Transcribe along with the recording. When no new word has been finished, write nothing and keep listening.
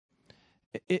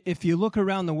If you look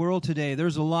around the world today,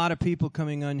 there's a lot of people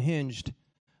coming unhinged.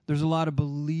 There's a lot of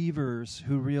believers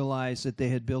who realize that they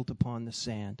had built upon the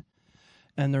sand,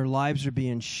 and their lives are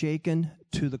being shaken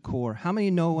to the core. How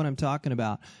many know what I'm talking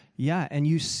about? Yeah, and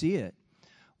you see it.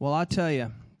 Well, I'll tell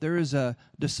you, there is a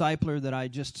discipler that I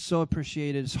just so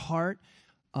appreciated his heart.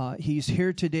 He's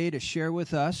here today to share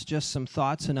with us just some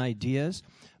thoughts and ideas,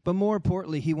 but more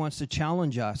importantly, he wants to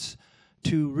challenge us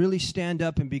to really stand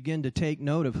up and begin to take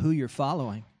note of who you're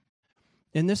following.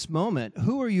 In this moment,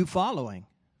 who are you following?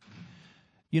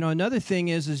 You know, another thing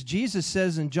is Jesus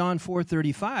says in John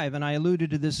 4:35, and I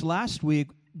alluded to this last week,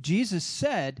 Jesus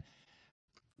said,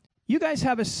 you guys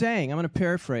have a saying, I'm going to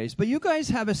paraphrase, but you guys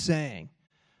have a saying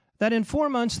that in 4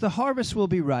 months the harvest will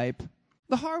be ripe,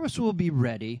 the harvest will be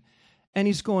ready, and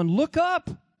he's going, look up,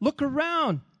 look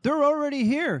around, they're already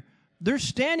here. They're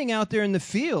standing out there in the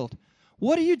field.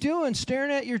 What are you doing,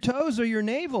 staring at your toes or your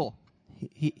navel?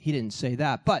 He didn't say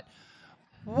that, but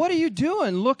what are you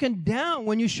doing looking down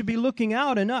when you should be looking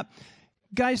out and up?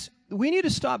 Guys, we need to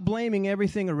stop blaming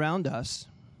everything around us.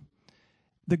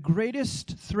 The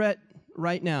greatest threat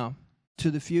right now to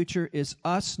the future is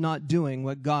us not doing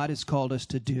what God has called us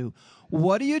to do.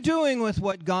 What are you doing with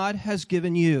what God has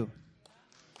given you?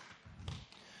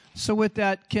 So with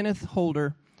that, Kenneth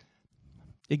Holder,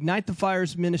 Ignite the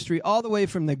Fires Ministry, all the way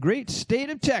from the great state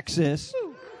of Texas.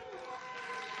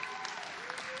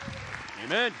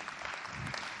 Amen.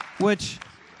 Which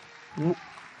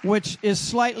is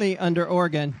slightly under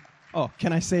Oregon. Oh,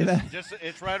 can I say that?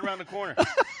 It's right around the corner.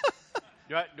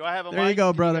 Do I have a mic? There you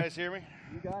go, brother. Can you guys hear me?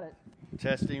 You got it.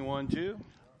 Testing 1, 2.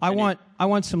 I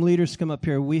want some leaders to come up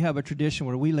here. We have a tradition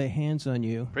where we lay hands on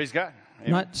you. Praise God.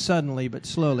 Amen. Not suddenly, but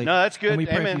slowly. No, that's good. And we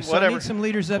pray Amen. for you. So Whatever. I need some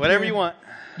leaders up Whatever here. you want.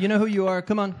 You know who you are.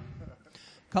 Come on.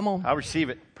 Come on. I'll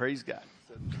receive it. Praise God.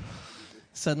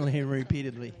 Suddenly and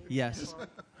repeatedly. Yes.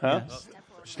 Huh? Yes.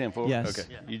 Stand forward? Yes.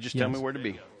 Okay. You just tell me where to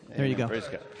be. There you go. Praise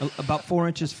God. About 4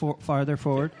 inches farther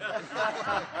forward.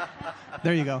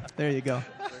 There you go. There you go.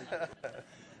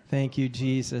 Thank you,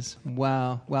 Jesus.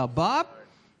 Wow. Wow. Bob,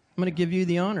 I'm going to give you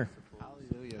the honor.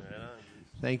 Hallelujah.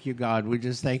 Thank you, God. We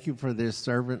just thank you for this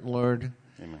servant, Lord.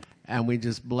 Amen. And we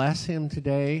just bless him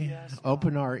today. Yes.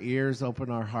 Open our ears, open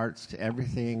our hearts to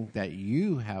everything that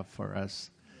you have for us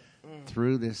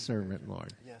through this servant,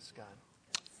 Lord. Yes, God.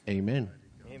 Amen.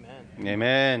 Amen.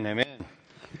 Amen. Amen.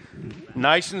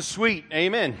 Nice and sweet.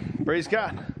 Amen. Praise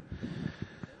God.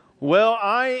 Well,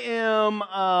 I am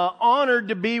honored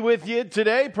to be with you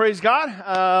today. Praise God.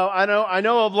 I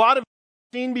know a lot of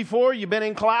you have seen before. You've been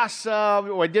in class.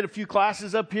 I did a few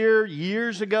classes up here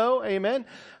years ago. Amen.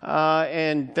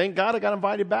 And thank God I got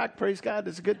invited back. Praise God.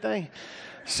 It's a good thing.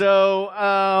 So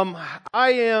I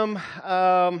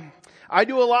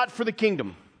do a lot for the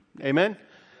kingdom. Amen.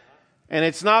 And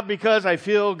it's not because I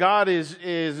feel God is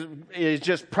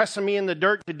just pressing me in the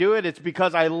dirt to do it. It's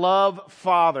because I love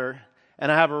Father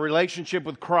and I have a relationship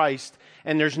with Christ,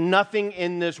 and there's nothing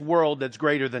in this world that's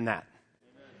greater than that.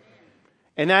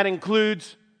 And that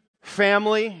includes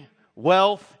family,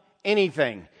 wealth,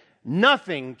 anything.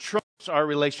 Nothing trumps our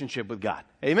relationship with God.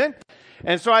 Amen?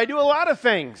 And so I do a lot of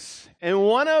things. And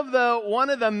one of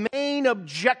the main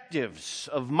objectives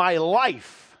of my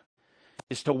life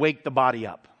is to wake the body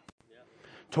up.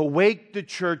 To wake the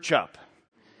church up.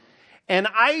 And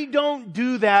I don't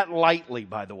do that lightly,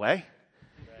 by the way.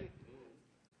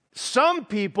 Some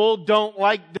people don't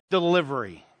like the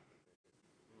delivery.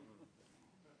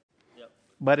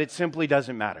 But it simply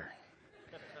doesn't matter.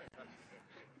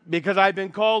 Because I've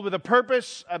been called with a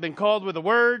purpose, I've been called with a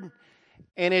word,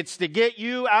 and it's to get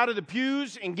you out of the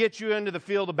pews and get you into the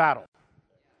field of battle.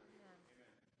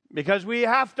 Because we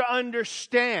have to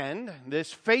understand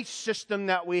this faith system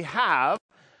that we have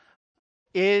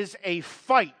is a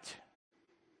fight.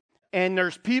 And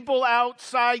there's people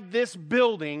outside this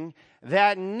building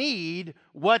that need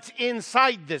what's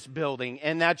inside this building,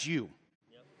 and that's you.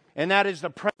 Yep. And that is the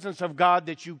presence of God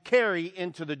that you carry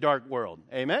into the dark world.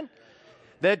 Amen?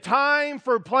 The time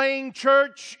for playing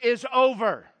church is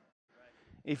over.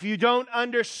 If you don't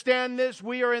understand this,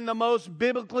 we are in the most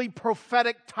biblically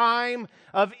prophetic time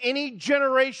of any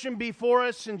generation before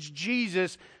us since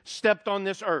Jesus stepped on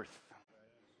this earth.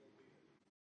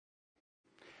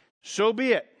 So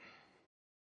be it.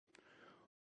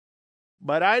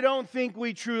 But I don't think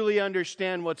we truly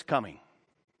understand what's coming.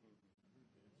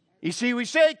 You see, we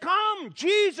say, come,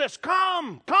 Jesus,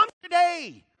 come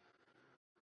today.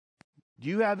 Do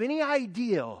you have any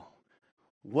idea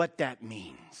what that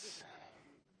means?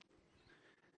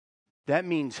 That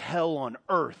means hell on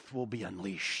earth will be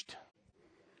unleashed.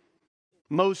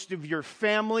 Most of your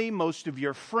family, most of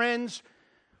your friends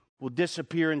will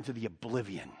disappear into the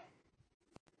oblivion.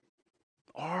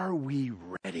 Are we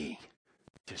ready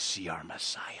to see our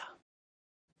Messiah?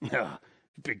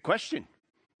 Big question.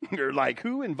 You're like,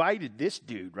 who invited this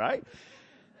dude, right?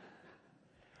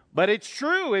 But it's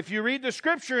true. If you read the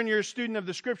Scripture and you're a student of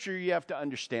the Scripture, you have to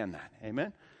understand that.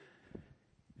 Amen?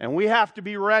 And we have to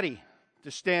be ready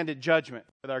to stand at judgment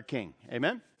with our King.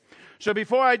 Amen? So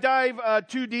before I dive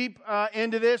too deep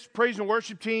into this, praise and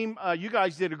worship team, you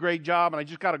guys did a great job, and I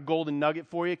just got a golden nugget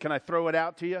for you. Can I throw it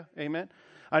out to you? Amen?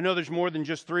 I know there's more than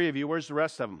just 3 of you. Where's the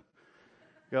rest of them?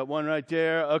 Got one right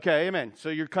there. Okay, amen. So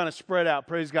you're kind of spread out.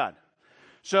 Praise God.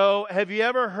 So have you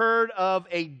ever heard of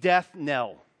a death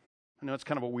knell? I know it's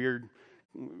kind of a weird,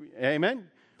 amen?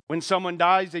 When someone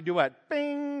dies, they do what?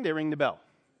 Bing, they ring the bell.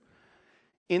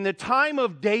 In the time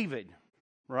of David,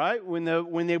 right, when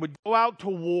they would go out to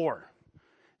war,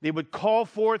 they would call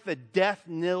forth a death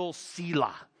knell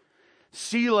Selah.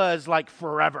 Selah is like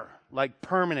forever, like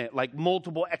permanent, like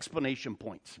multiple exclamation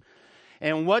points.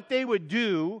 And what they would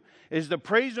do is the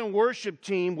praise and worship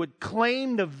team would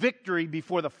claim the victory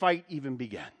before the fight even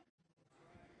began.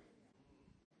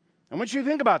 I want you to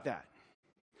think about that.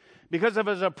 Because if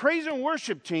as a praise and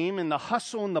worship team in the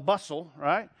hustle and the bustle,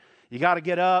 right, you got to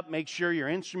get up, make sure your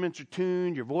instruments are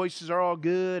tuned, your voices are all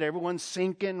good, everyone's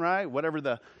syncing, right, whatever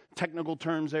the technical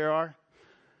terms there are.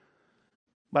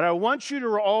 But I want you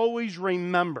to always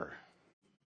remember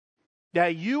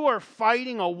that you are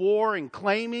fighting a war and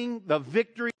claiming the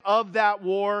victory of that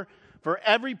war for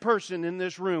every person in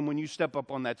this room when you step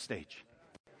up on that stage.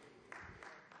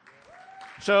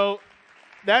 So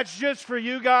that's just for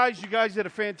you guys. You guys did a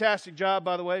fantastic job,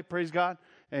 by the way. Praise God.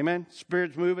 Amen.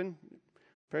 Spirit's moving.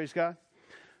 Praise God.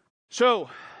 So,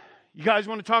 you guys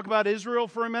want to talk about Israel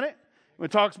for a minute? We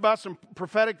talk about some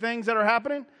prophetic things that are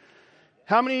happening.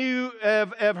 How many of you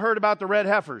have heard about the red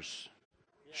heifers?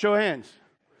 Show of hands.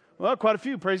 Well, quite a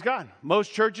few. Praise God.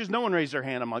 Most churches, no one raised their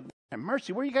hand. I'm like,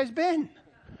 mercy, where you guys been?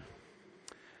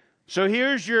 So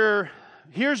here's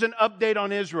an update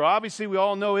on Israel. Obviously, we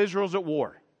all know Israel's at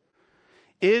war.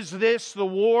 Is this the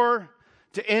war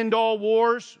to end all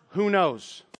wars? Who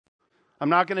knows? I'm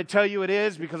not going to tell you it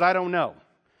is because I don't know.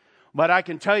 But I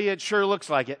can tell you it sure looks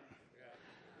like it.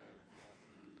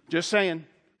 Just saying.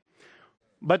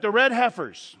 But the red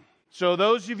heifers. So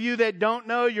those of you that don't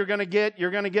know, you're going to get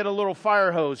a little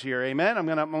fire hose here. Amen. I'm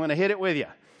going to hit it with you.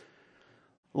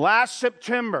 Last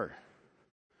September,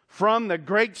 from the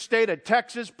great state of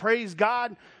Texas, praise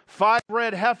God, 5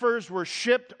 red heifers were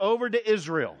shipped over to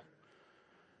Israel.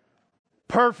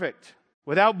 Perfect,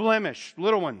 without blemish,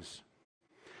 little ones.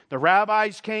 The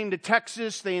rabbis came to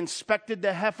Texas. They inspected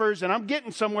the heifers. And I'm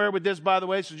getting somewhere with this, by the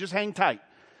way, so just hang tight.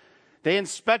 They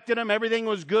inspected them. Everything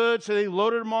was good. So they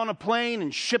loaded them on a plane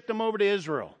and shipped them over to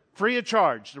Israel. Free of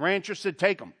charge. The rancher said,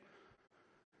 take them.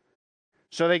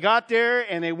 So they got there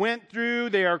and they went through.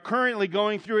 They are currently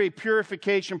going through a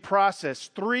purification process.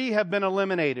 3 have been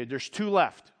eliminated. There's 2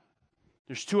 left.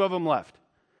 There's 2 of them left.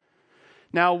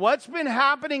 Now, what's been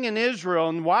happening in Israel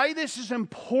and why this is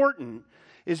important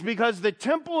is because the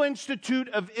Temple Institute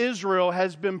of Israel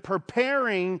has been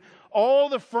preparing all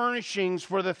the furnishings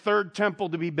for the 3rd temple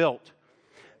to be built.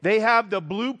 They have the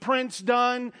blueprints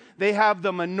done. They have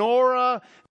the menorah.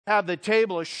 They have the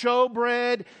table of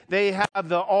showbread. They have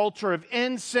the altar of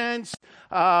incense.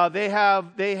 They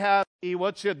have the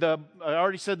I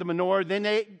already said the menorah. Then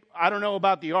I don't know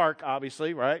about the ark,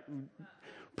 obviously, right?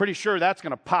 Pretty sure that's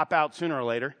going to pop out sooner or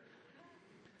later.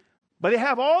 But they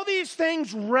have all these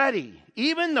things ready.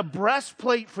 Even the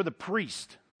breastplate for the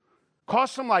priest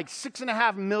cost them like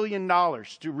 $6.5 million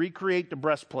to recreate the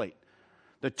breastplate.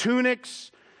 The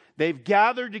tunics, they've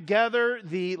gathered together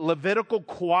the Levitical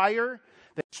choir.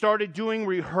 They started doing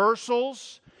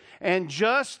rehearsals. And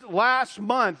just last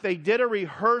month, they did a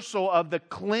rehearsal of the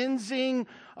cleansing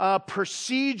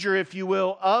procedure, if you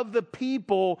will, of the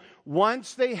people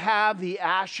once they have the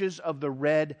ashes of the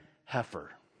red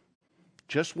heifer.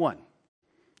 Just one.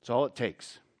 That's all it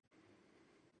takes.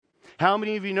 How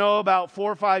many of you know about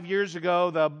 4 or 5 years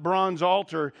ago, the bronze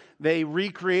altar, they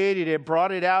recreated it,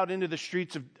 brought it out into the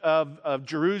streets of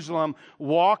Jerusalem,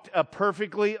 walked a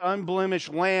perfectly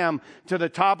unblemished lamb to the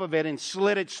top of it and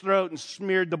slit its throat and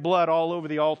smeared the blood all over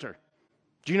the altar.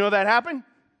 Do you know that happened?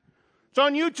 It's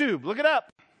on YouTube. Look it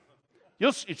up.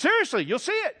 You'll see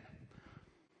it.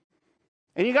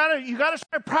 And you gotta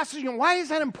start processing. Why is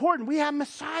that important? We have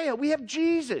Messiah. We have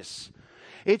Jesus.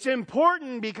 It's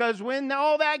important because when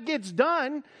all that gets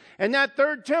done and that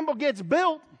 3rd temple gets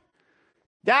built,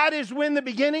 that is when the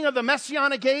beginning of the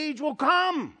Messianic age will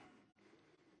come.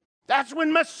 That's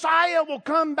when Messiah will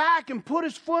come back and put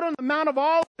his foot on the Mount of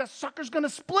Olives. That sucker's going to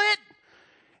split.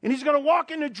 And he's going to walk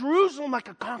into Jerusalem like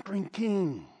a conquering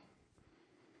king.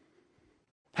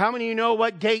 How many of you know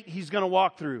what gate he's going to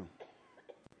walk through?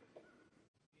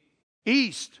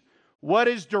 East. What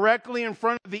is directly in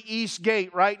front of the east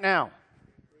gate right now?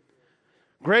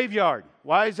 Graveyard.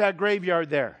 Why is that graveyard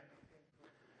there?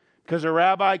 Because a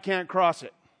rabbi can't cross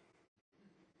it.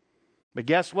 But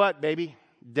guess what, baby?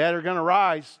 Dead are going to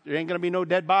rise. There ain't going to be no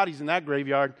dead bodies in that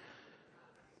graveyard.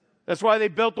 That's why they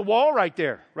built the wall right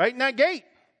there, right in that gate.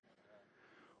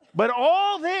 But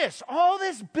all this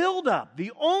buildup,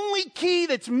 the only key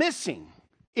that's missing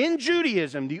in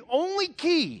Judaism, the only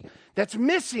key that's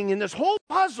missing in this whole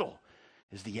puzzle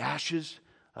is the ashes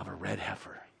of a red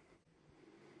heifer.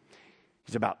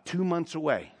 He's about 2 months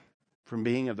away from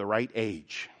being of the right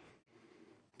age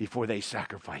before they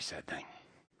sacrifice that thing.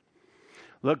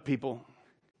 Look, people,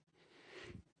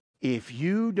 if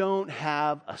you don't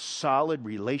have a solid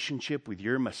relationship with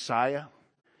your Messiah,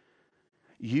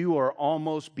 you are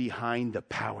almost behind the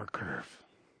power curve.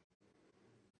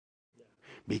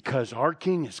 Because our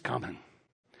King is coming.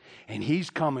 And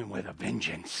he's coming with a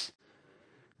vengeance.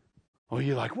 Oh,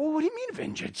 you're like, well, what do you mean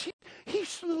vengeance? He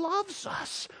loves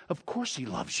us. Of course he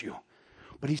loves you.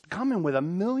 But he's coming with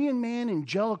 1,000,000-man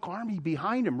angelic army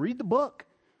behind him. Read the book.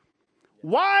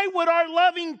 Why would our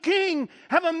loving King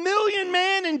have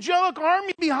 1,000,000-man angelic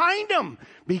army behind him?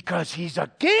 Because he's a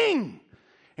king.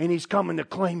 And he's coming to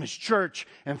claim his church.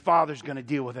 And Father's going to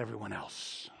deal with everyone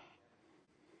else.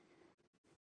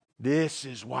 This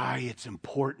is why it's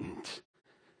important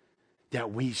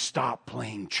that we stop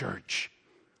playing church.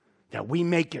 That we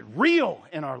make it real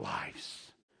in our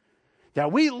lives.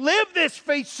 That we live this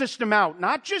faith system out.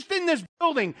 Not just in this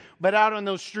building, but out on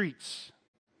those streets.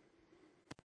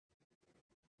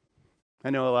 I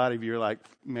know a lot of you are like,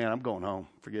 man, I'm going home.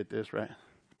 Forget this, right?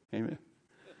 Amen.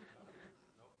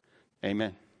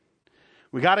 Amen.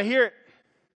 We got to hear it.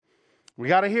 We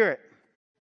got to hear it.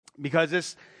 Because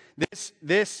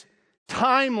this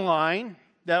timeline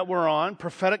that we're on,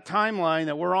 prophetic timeline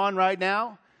that we're on right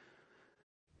now,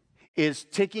 is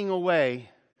ticking away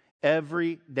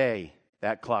every day.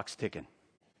 That clock's ticking.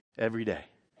 Every day.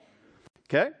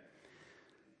 Okay?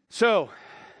 So,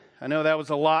 I know that was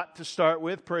a lot to start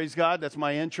with. Praise God. That's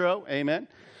my intro. Amen.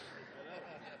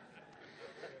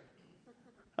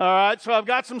 All right, so I've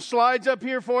got some slides up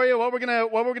here for you. What we're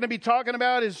gonna be talking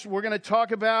about is we're gonna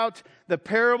talk about the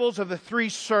parables of the three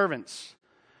servants,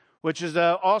 which is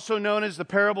also known as the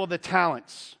parable of the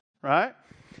talents. Right?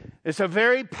 It's a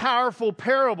very powerful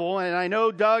parable, and I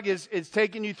know Doug is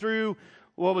taking you through,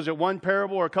 what was it, one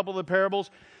parable or a couple of the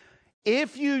parables.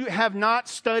 If you have not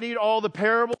studied all the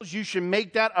parables, you should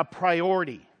make that a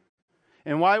priority.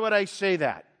 And why would I say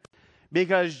that?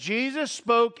 Because Jesus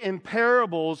spoke in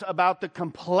parables about the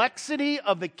complexity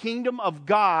of the kingdom of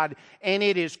God, and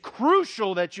it is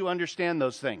crucial that you understand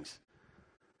those things.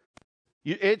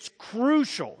 It's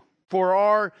crucial for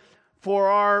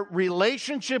our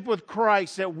relationship with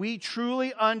Christ that we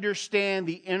truly understand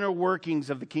the inner workings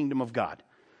of the kingdom of God.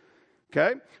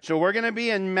 Okay? So we're going to be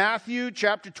in Matthew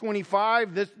chapter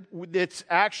 25.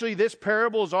 This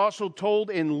parable is also told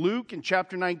in Luke in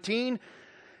chapter 19.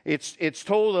 It's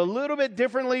told a little bit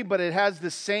differently, but it has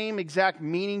the same exact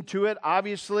meaning to it,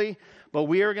 obviously. But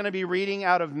we are going to be reading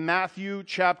out of Matthew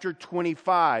chapter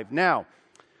 25. Now,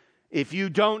 if you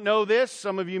don't know this,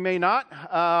 some of you may not,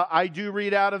 I do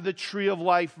read out of the Tree of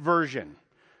Life version,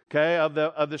 okay, of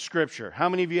the Scripture. How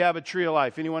many of you have a Tree of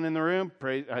Life? Anyone in the room?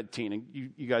 Praise, Tina,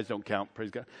 you guys don't count. Praise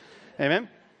God. Amen.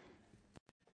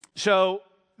 So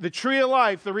the Tree of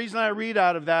Life, the reason I read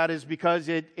out of that is because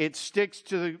it sticks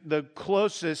to the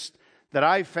closest that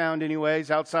I've found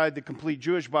anyways, outside the complete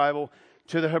Jewish Bible,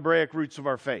 to the Hebraic roots of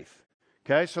our faith.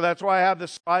 Okay, so that's why I have the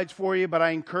slides for you, but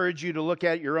I encourage you to look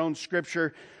at your own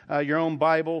Scripture, your own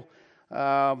Bible,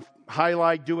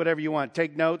 highlight, do whatever you want.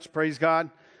 Take notes, praise God.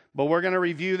 But we're going to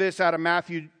review this out of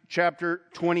Matthew chapter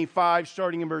 25,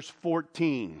 starting in verse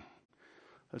 14.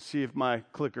 Let's see if my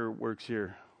clicker works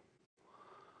here.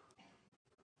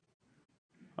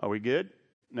 Are we good?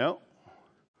 No?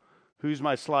 Who's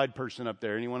my slide person up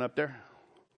there? Anyone up there?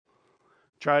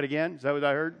 Try it again. Is that what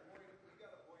I heard?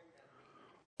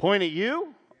 Point at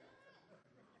you?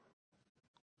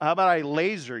 How about I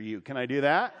laser you? Can I do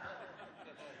that?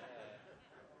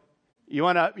 You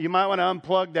might want to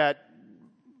unplug that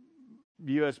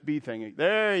USB thing.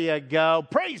 There you go.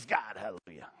 Praise God.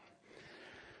 Hallelujah.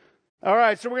 All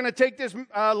right, so we're going to take this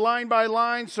line by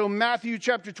line. So Matthew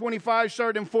chapter 25,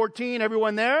 starting in 14.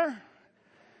 Everyone there?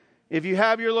 If you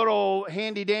have your little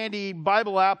handy-dandy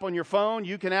Bible app on your phone,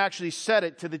 you can actually set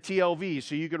it to the TLV,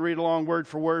 so you can read along word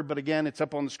for word, but again, it's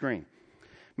up on the screen.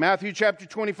 Matthew chapter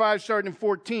 25, starting in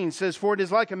 14, says, "For it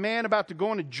is like a man about to go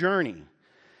on a journey.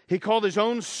 He called his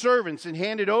own servants and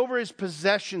handed over his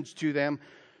possessions to them.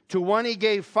 To one he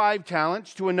gave 5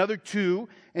 talents, to another 2,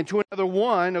 and to another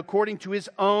 1, according to his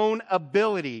own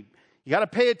ability. You got to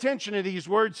pay attention to these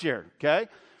words here, okay?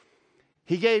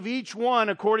 He gave each one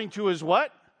according to his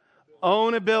what?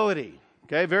 Own ability.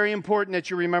 Okay, very important that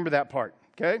you remember that part,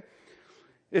 okay?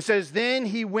 It says, then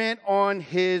he went on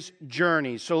his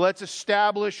journey. So let's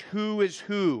establish who is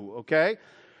who, okay?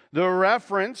 The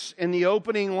reference in the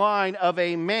opening line of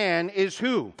a man is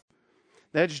who?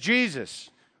 That's Jesus.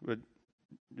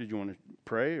 Did you want to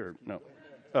pray or no?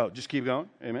 Oh, just keep going.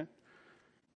 Amen.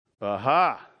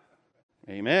 Aha.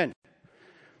 Amen.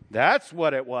 That's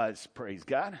what it was. Praise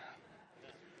God.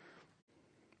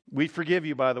 We forgive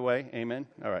you, by the way. Amen.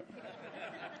 All right.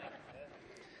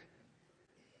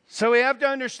 So we have to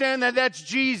understand that that's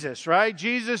Jesus, right?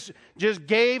 Jesus just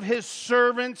gave his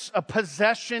servants a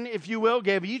possession, if you will.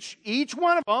 Gave each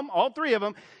one of them, all 3 of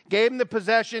them, gave them the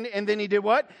possession. And then he did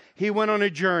what? He went on a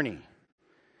journey.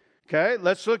 Okay,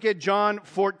 let's look at John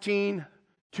 14,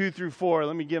 2 through 4.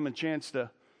 Let me give him a chance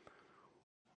to...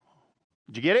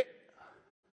 Did you get it?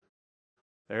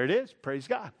 There it is. Praise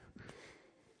God.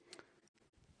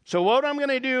 So what I'm going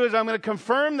to do is I'm going to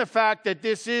confirm the fact that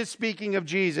this is speaking of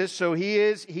Jesus. So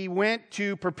he went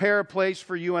to prepare a place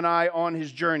for you and I on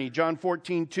his journey. John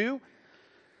 14, 2.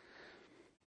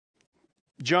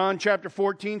 John chapter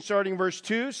 14, starting verse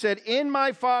 2, said, in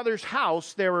my Father's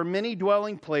house there are many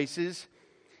dwelling places.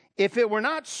 If it were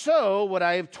not so, would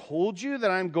I have told you that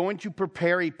I'm going to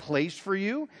prepare a place for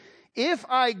you? If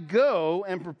I go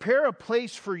and prepare a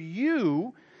place for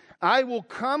you, I will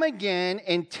come again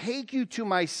and take you to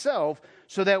myself,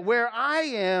 so that where I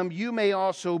am, you may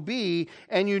also be,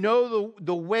 and you know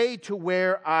the way to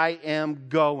where I am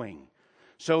going.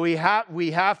 So we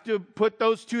have to put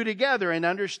those 2 together and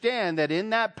understand that in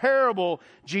that parable,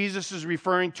 Jesus is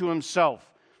referring to himself.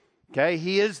 Okay,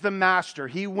 he is the master.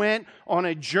 He went on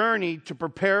a journey to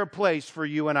prepare a place for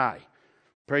you and I.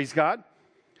 Praise God.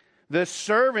 The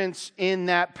servants in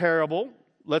that parable,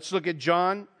 let's look at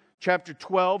John chapter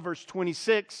 12, verse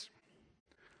 26.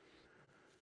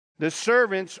 The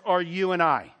servants are you and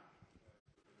I.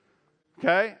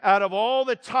 Okay? Out of all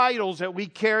the titles that we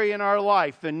carry in our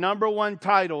life, the number 1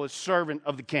 title is servant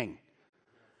of the King.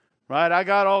 Right? I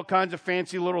got all kinds of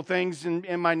fancy little things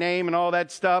in my name and all that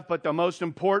stuff, but the most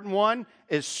important one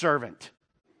is servant.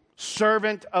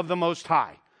 Servant of the Most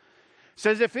High. It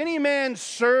says, if any man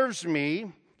serves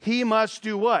me, he must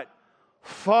do what?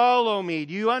 Follow me.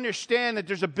 Do you understand that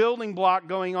there's a building block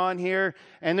going on here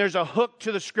and there's a hook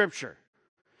to the scripture?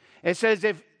 It says,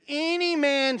 if any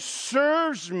man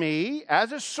serves me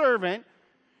as a servant,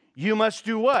 you must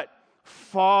do what?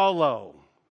 Follow.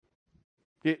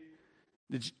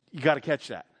 You got to catch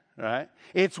that, right?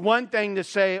 It's one thing to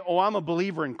say, oh, I'm a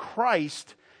believer in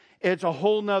Christ. It's a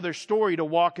whole nother story to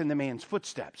walk in the man's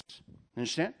footsteps.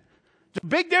 Understand? It's a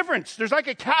big difference. There's like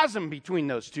a chasm between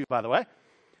those 2, by the way.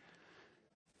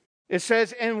 It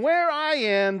says, and where I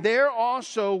am, there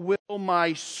also will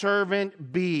my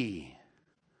servant be.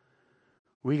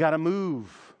 We got to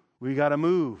move. We got to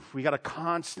move. We got to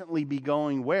constantly be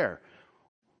going where?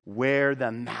 Where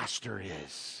the master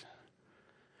is.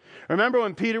 Remember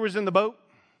when Peter was in the boat?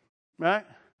 Right?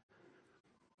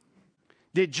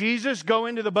 Did Jesus go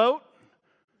into the boat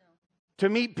to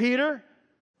meet Peter?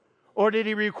 Or did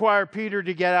he require Peter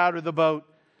to get out of the boat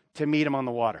to meet him on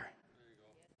the water?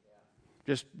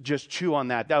 Just chew on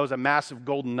that. That was a massive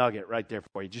golden nugget right there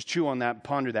for you. Just chew on that,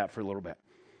 ponder that for a little bit.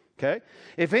 Okay?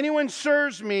 If anyone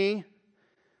serves me,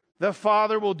 the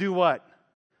Father will do what?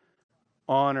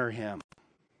 Honor him.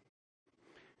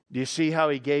 Do you see how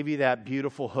he gave you that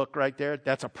beautiful hook right there?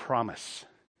 That's a promise.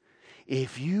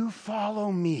 If you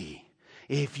follow me,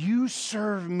 if you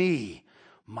serve me,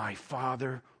 my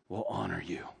Father will honor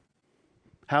you.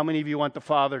 How many of you want the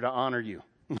Father to honor you?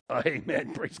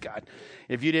 Amen. Praise God.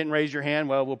 If you didn't raise your hand,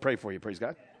 well, we'll pray for you. Praise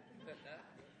God.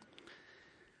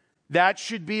 That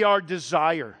should be our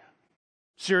desire.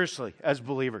 Seriously, as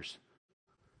believers.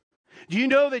 Do you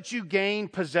know that you gain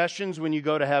possessions when you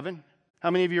go to heaven?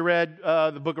 How many of you read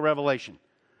the book of Revelation?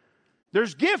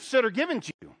 There's gifts that are given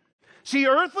to you. See,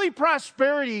 earthly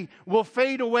prosperity will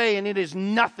fade away and it is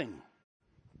nothing.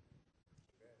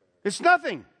 It's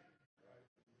nothing.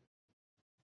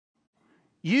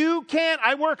 You can't,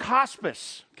 I work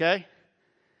hospice, okay?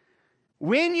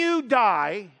 When you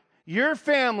die, your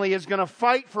family is going to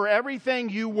fight for everything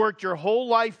you worked your whole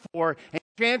life for, and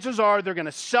chances are they're going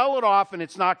to sell it off and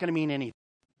it's not going to mean anything.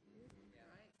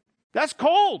 That's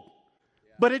cold,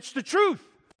 but it's the truth.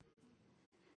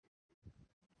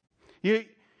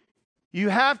 You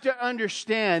have to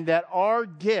understand that our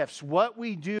gifts, what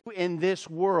we do in this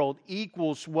world,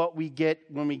 equals what we get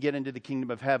when we get into the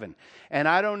kingdom of heaven. And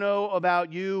I don't know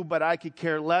about you, but I could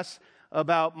care less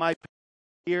about my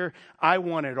here. I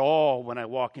want it all when I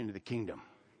walk into the kingdom.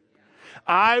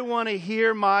 I want to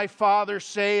hear my Father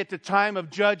say at the time of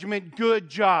judgment, "Good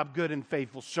job, good and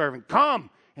faithful servant. Come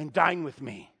and dine with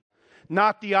me."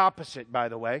 Not the opposite, by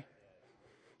the way.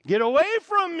 "Get away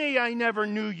from me, I never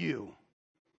knew you."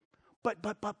 But,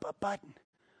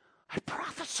 I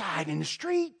prophesied in the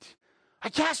street. I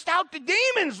cast out the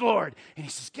demons, Lord. And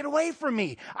he says, "Get away from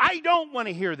me." I don't want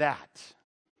to hear that.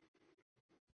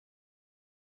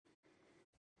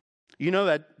 You know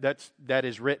that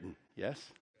is written,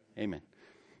 yes? Amen.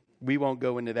 We won't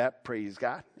go into that, praise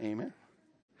God. Amen.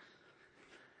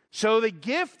 So the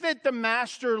gift that the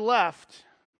master left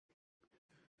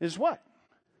is what?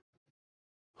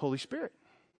 Holy Spirit.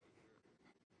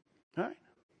 All right.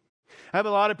 I have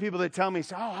a lot of people that tell me,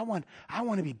 I want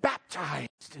to be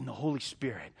baptized in the Holy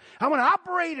Spirit. I want to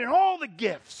operate in all the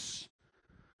gifts.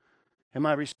 And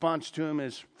my response to them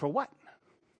is, for what?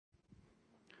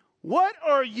 What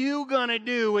are you going to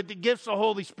do with the gifts of the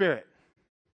Holy Spirit?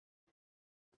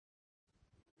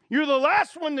 You're the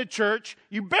last one to church.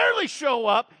 You barely show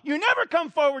up. You never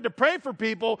come forward to pray for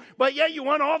people, but yet you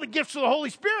want all the gifts of the Holy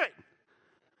Spirit.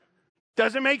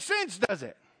 Doesn't make sense, does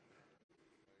it?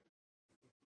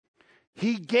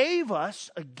 He gave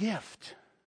us a gift.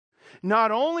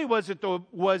 Not only was it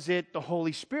the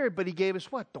Holy Spirit, but He gave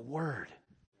us what? The Word.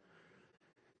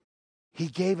 He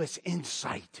gave us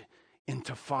insight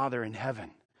into Father in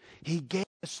heaven. He gave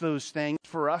us those things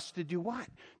for us to do what?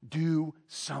 Do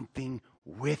something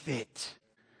with it.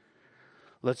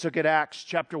 Let's look at Acts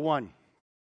chapter 1.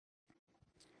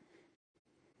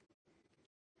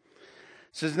 It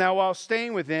says, "Now while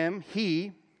staying with them,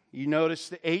 He," you notice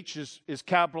the H is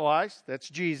capitalized. That's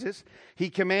Jesus. "He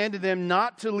commanded them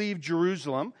not to leave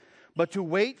Jerusalem, but to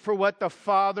wait for what the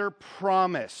Father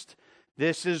promised."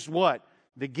 This is what?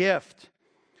 The gift.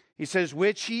 He says,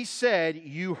 "Which He said,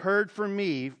 you heard from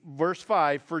me." Verse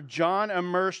 5, "For John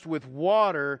immersed with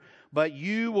water, but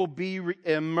you will be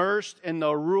immersed in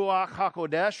the Ruach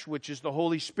HaKodesh," which is the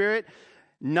Holy Spirit,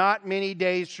 "not many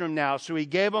days from now." So He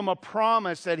gave them a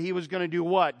promise that He was going to do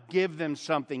what? Give them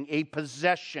something, a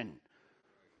possession.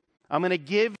 "I'm going to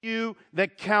give you the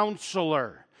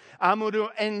Counselor. I'm going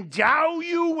to endow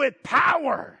you with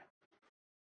power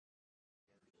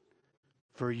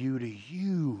for you to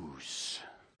use."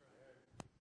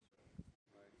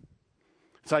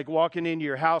 It's like walking into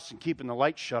your house and keeping the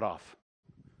lights shut off.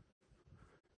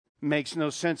 Makes no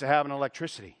sense of having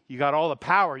electricity. You got all the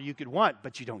power you could want,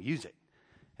 but you don't use it.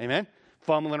 Amen?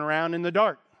 Fumbling around in the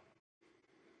dark.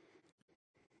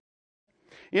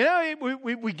 You know,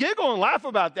 we giggle and laugh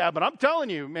about that, but I'm telling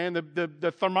you, man,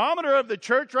 the thermometer of the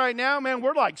church right now, man,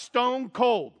 we're like stone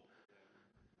cold.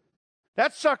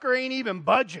 That sucker ain't even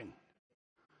budging.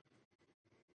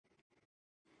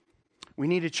 We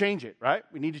need to change it, right?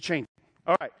 We need to change it.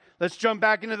 All right, let's jump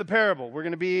back into the parable. We're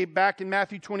going to be back in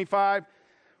Matthew 25.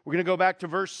 We're going to go back to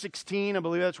verse 16. I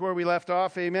believe that's where we left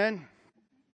off. Amen.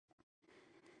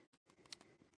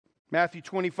 Matthew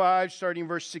 25, starting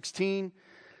verse 16,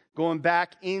 going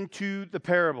back into the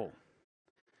parable.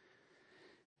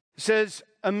 It says,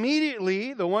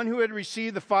 "Immediately the one who had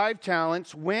received the 5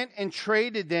 talents went and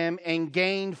traded them and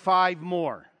gained 5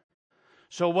 more.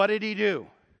 So what did he do?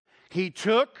 He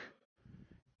took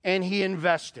and he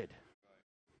invested.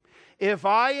 If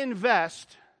I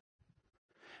invest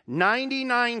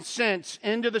 99 cents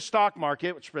into the stock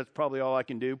market, which that's probably all I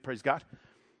can do, praise God,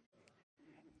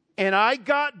 and I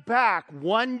got back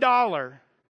 $1,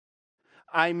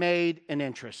 I made an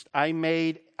interest. I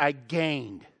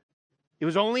gained. It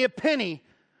was only a penny,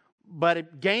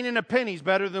 but gaining a penny is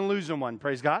better than losing one,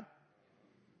 praise God.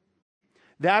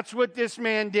 That's what this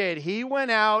man did. He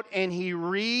went out and he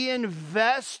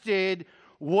reinvested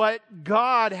what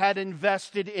God had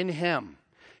invested in him.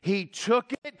 He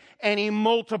took it and he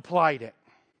multiplied it.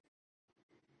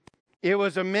 It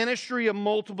was a ministry of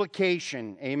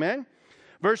multiplication. Amen.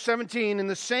 Verse 17, "In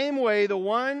the same way, the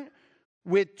one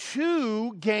with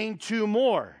 2 gained 2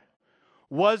 more.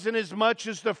 Wasn't as much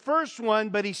as the first one,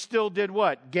 but he still did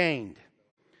what? Gained.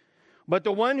 But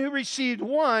the one who received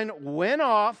 1 went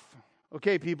off."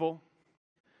 Okay, people,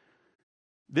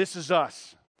 this is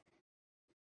us.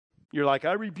 You're like,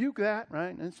 I rebuke that,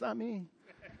 right? It's not me.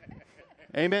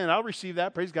 Amen. I'll receive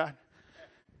that. Praise God.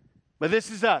 But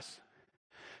this is us.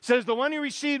 It says, the one who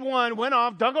received 1 went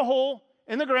off, dug a hole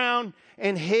in the ground,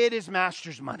 and hid his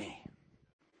master's money.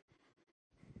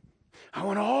 I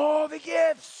want all the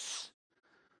gifts,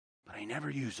 but I never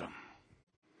use them.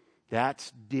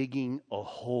 That's digging a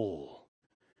hole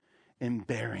and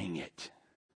burying it.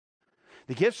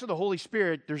 The gifts of the Holy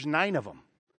Spirit, there's 9 of them.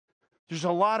 There's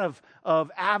a lot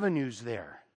of avenues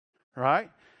there, right?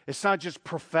 It's not just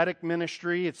prophetic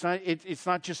ministry. It's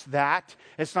not just that.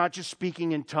 It's not just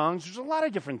speaking in tongues. There's a lot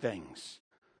of different things.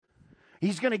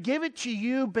 He's going to give it to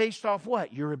you based off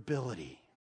what? Your ability.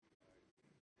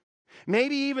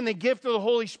 Maybe even the gift of the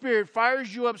Holy Spirit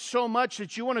fires you up so much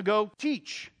that you want to go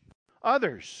teach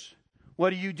others.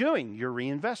 What are you doing? You're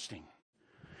reinvesting.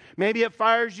 Maybe it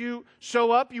fires you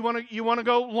so up you want to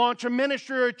go launch a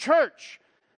ministry or a church.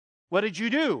 What did you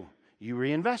do? You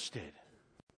reinvested.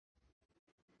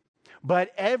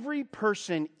 But every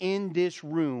person in this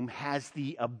room has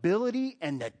the ability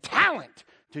and the talent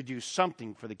to do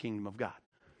something for the kingdom of God.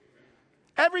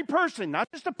 Every person, not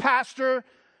just a pastor,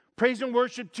 praise and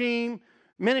worship team,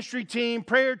 ministry team,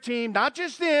 prayer team, not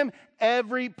just them,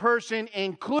 every person,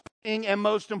 including and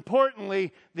most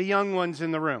importantly, the young ones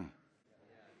in the room.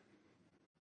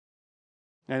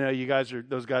 I know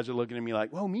those guys are looking at me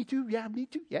like, whoa, me too? Yeah, me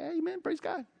too. Yeah, amen, praise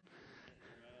God.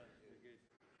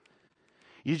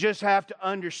 You just have to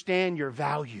understand your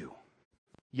value,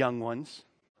 young ones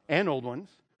and old ones.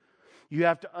 You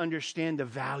have to understand the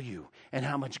value and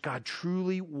how much God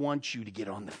truly wants you to get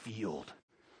on the field.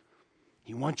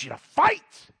 He wants you to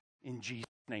fight in Jesus'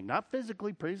 name. Not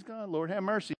physically, praise God, Lord have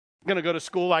mercy. I'm going to go to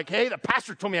school like, hey, the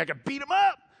pastor told me I could beat him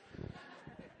up.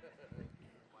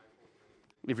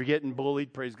 If you're getting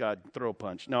bullied, praise God, throw a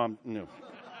punch. No.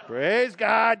 Praise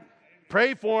God.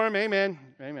 Pray for him. Amen.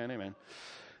 Amen. Amen.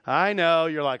 I know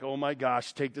you're like, oh my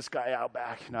gosh, take this guy out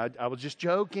back. No, I was just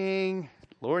joking.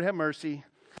 Lord have mercy.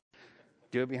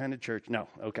 Do it behind the church. No.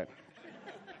 Okay.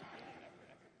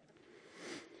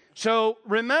 So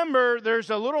remember,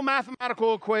 there's a little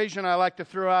mathematical equation I like to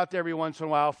throw out there every once in a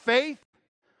while. Faith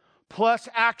plus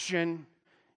action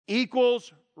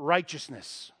equals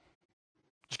righteousness.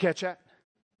 Did you catch that?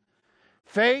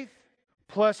 Faith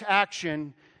plus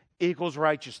action equals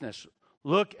righteousness.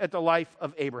 Look at the life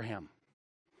of Abraham.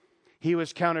 He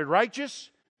was counted righteous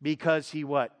because he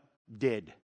what?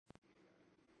 Did.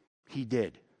 He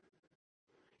did.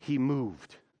 He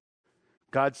moved.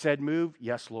 God said move.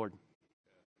 Yes, Lord.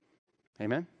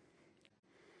 Amen.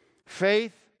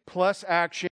 Faith plus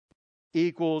action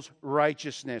equals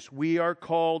righteousness. We are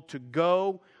called to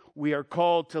go. We are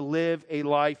called to live a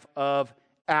life of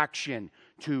action,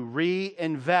 to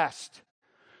reinvest.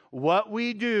 What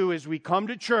we do is we come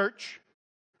to church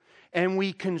and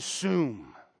we consume.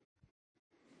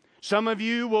 Some of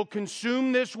you will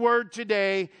consume this word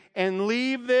today and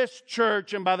leave this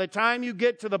church, and by the time you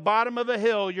get to the bottom of the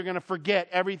hill, you're going to forget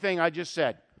everything I just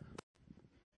said.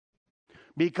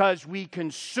 Because we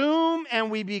consume and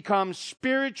we become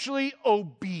spiritually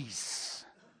obese.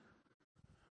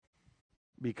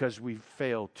 Because we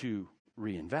fail to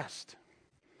reinvest.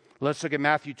 Let's look at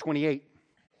Matthew 28.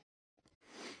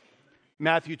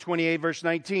 Matthew 28, verse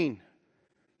 19.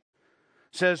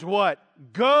 Says what?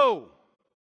 Go,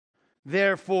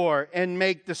 therefore, and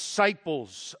make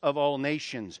disciples of all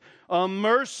nations,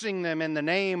 immersing them in the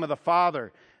name of the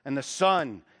Father and the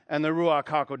Son and the Ruach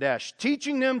HaKodesh,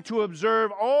 teaching them to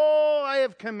observe all I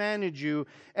have commanded you,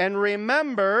 and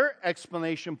remember,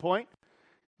 exclamation point,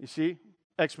 you see,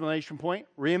 exclamation point,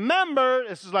 remember,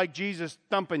 this is like Jesus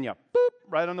thumping you, boop,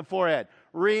 right on the forehead.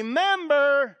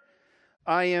 Remember,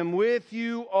 I am with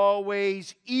you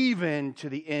always, even to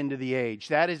the end of the age.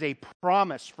 That is a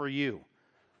promise for you.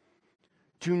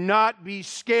 To not be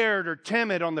scared or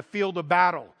timid on the field of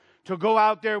battle. To go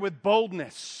out there with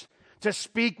boldness. To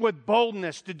speak with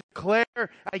boldness. To declare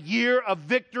a year of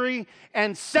victory.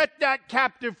 And set that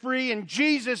captive free in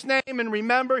Jesus' name. And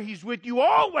remember, He's with you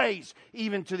always,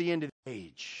 even to the end of the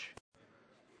age.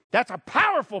 That's a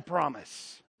powerful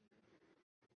promise.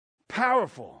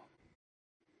 Powerful.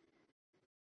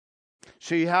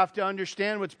 So you have to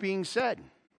understand what's being said.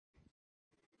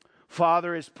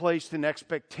 Father has placed an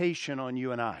expectation on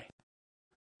you and I.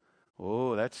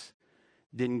 Oh,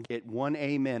 didn't get one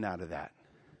amen out of that.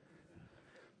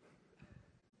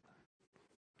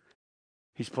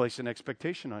 He's placed an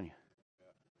expectation on you.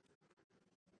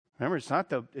 Remember, it's not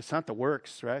the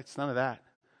works, right? It's none of that.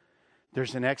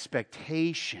 There's an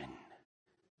expectation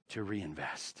to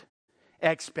reinvest.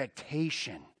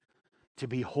 Expectation to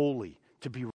be holy, to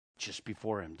be righteous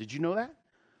before Him. Did you know that?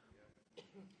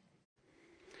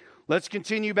 Let's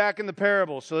continue back in the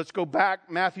parable. So let's go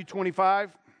back, Matthew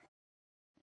 25,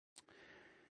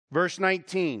 verse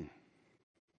 19.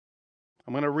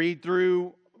 I'm going to read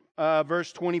through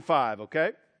verse 25,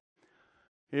 okay?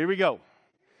 Here we go.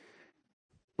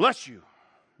 Bless you.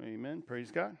 Amen.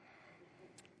 Praise God.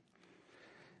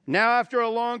 Now, after a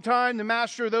long time, the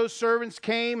master of those servants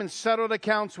came and settled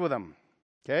accounts with them.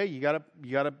 Okay, you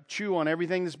gotta chew on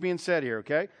everything that's being said here,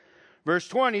 okay? Verse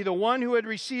 20, the one who had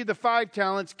received the 5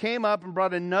 talents came up and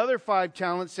brought another 5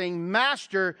 talents, saying,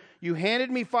 Master, you handed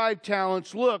me 5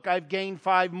 talents. Look, I've gained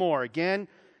 5 more. Again,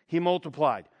 he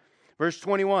multiplied. Verse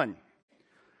 21,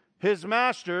 his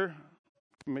master,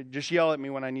 just yell at me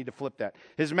when I need to flip that.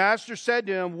 His master said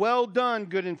to him, well done,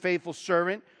 good and faithful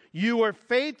servant. You were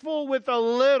faithful with a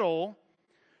little,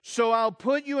 so I'll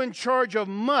put you in charge of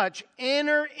much.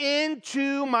 Enter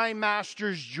into my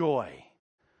master's joy.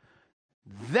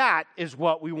 That is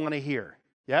what we want to hear.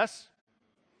 Yes?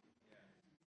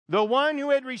 The one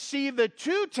who had received the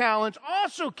 2 talents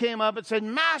also came up and said,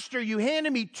 Master, you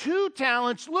handed me 2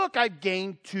 talents. Look, I've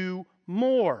gained 2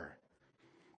 more.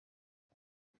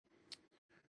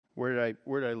 Where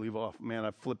did I leave off? Man,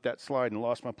 I flipped that slide and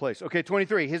lost my place. Okay,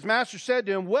 23. His master said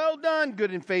to him, well done,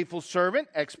 good and faithful servant.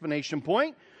 Exclamation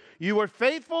point. You were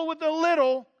faithful with a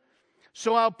little,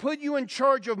 so I'll put you in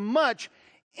charge of much.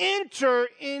 Enter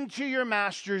into your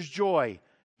master's joy.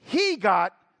 He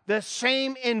got the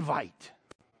same invite.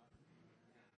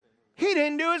 He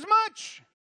didn't do as much.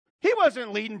 He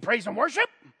wasn't leading praise and worship.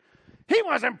 He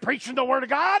wasn't preaching the word of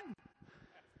God.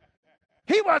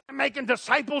 He wasn't making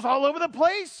disciples all over the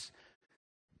place.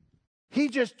 He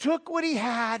just took what he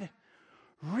had,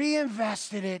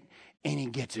 reinvested it, and he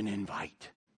gets an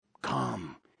invite.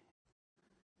 Come.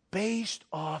 Based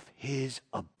off his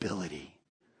ability.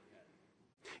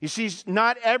 You see,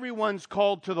 not everyone's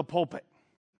called to the pulpit.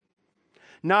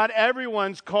 Not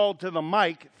everyone's called to the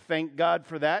mic. Thank God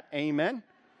for that. Amen.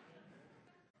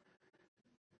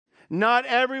 Not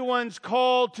everyone's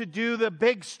called to do the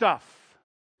big stuff.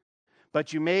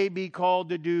 But you may be called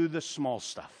to do the small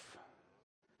stuff.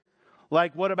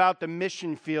 Like, what about the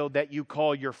mission field that you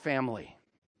call your family?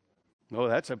 Oh,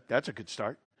 that's a good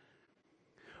start.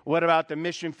 What about the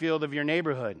mission field of your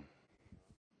neighborhood?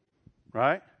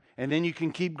 Right? And then you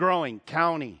can keep growing.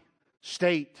 County,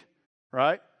 state,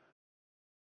 right?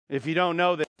 If you don't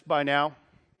know this by now,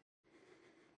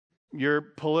 your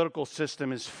political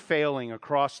system is failing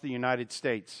across the United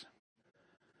States.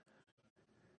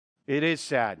 It is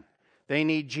sad. They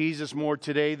need Jesus more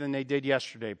today than they did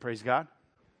yesterday. Praise God.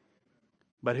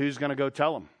 But who's going to go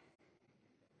tell them?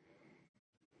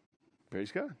 Praise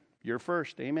God. You're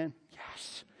first. Amen.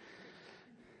 Yes.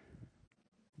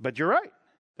 But you're right.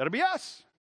 That'll be us.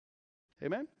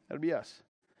 Amen. That'll be us.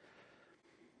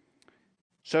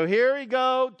 So here we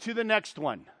go to the next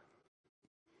one.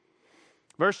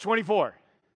 Verse 24.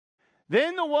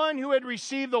 Then the one who had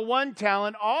received the 1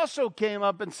 talent also came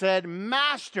up and said,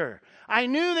 Master, I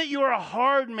knew that you were a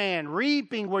hard man,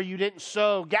 reaping where you didn't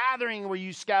sow, gathering where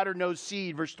you scattered no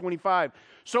seed. Verse 25.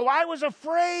 So I was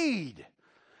afraid.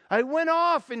 I went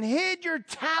off and hid your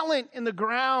talent in the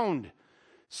ground.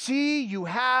 See, you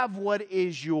have what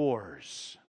is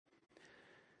yours.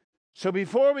 So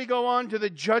before we go on to the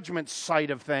judgment side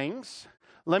of things,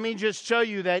 let me just show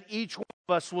you that each one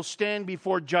of us will stand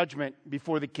before judgment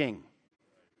before the King.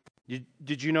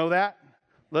 Did you know that?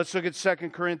 Let's look at 2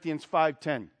 Corinthians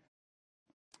 5:10.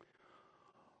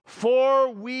 For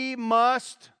we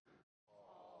must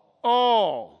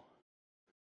all.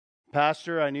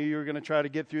 Pastor, I knew you were going to try to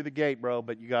get through the gate, bro,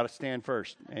 but you got to stand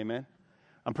first. Amen.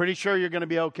 I'm pretty sure you're going to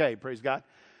be okay. Praise God.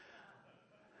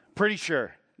 Pretty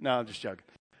sure. No, I'm just joking.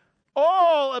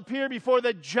 All appear before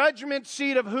the judgment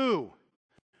seat of who?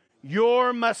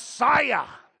 Your Messiah.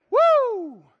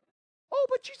 Woo! Oh,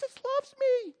 but Jesus loves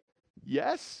me.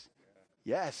 Yes.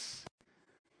 Yes.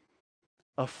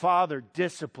 A father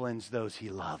disciplines those he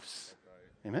loves.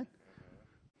 Amen.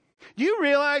 Do you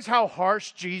realize how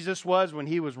harsh Jesus was when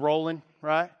he was rolling,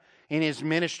 right? In his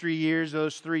ministry years,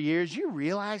 those 3 years. You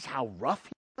realize how rough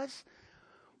he was?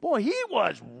 Boy, he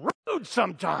was rude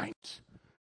sometimes.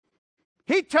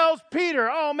 He tells Peter,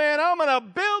 oh man, I'm going to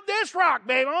build this rock,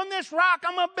 babe. On this rock,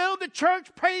 I'm going to build the church.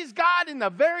 Praise God. In the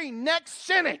very next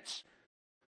sentence,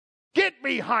 get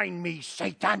behind me,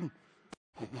 Satan.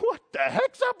 What the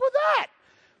heck's up with that?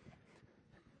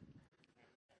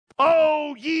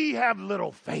 Oh, ye have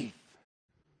little faith.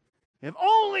 If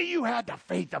only you had the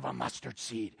faith of a mustard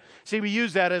seed. See, we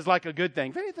use that as like a good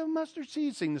thing. Faith of a mustard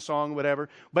seed, sing the song, whatever.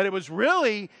 But it was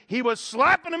really, he was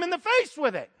slapping him in the face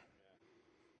with it.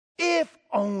 If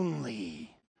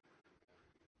only.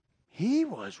 He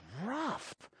was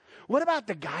rough. What about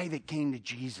the guy that came to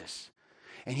Jesus?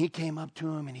 And he came up to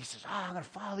him and he says, I'm going to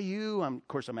follow you. Of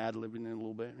course, I'm ad-libbing it a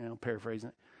little bit, paraphrasing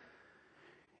it.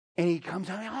 And he comes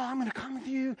out, I'm going to come with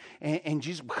you. And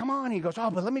Jesus, come on. He goes,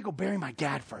 but let me go bury my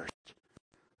dad first.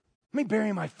 Let me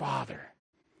bury my father.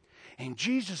 And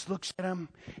Jesus looks at him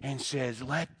and says,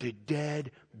 let the dead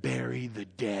bury the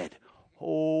dead.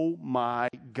 Oh my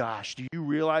gosh. Do you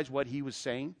realize what he was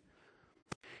saying?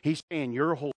 He's saying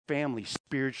your whole family's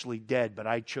spiritually dead, but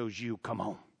I chose you. Come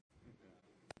home.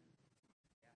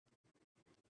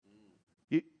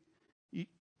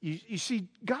 You see,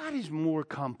 God is more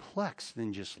complex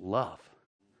than just love.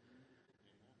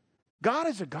 God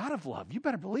is a God of love. You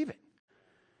better believe it.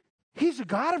 He's a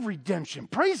God of redemption.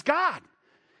 Praise God.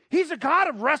 He's a God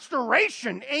of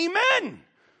restoration. Amen.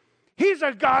 He's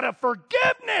a God of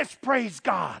forgiveness. Praise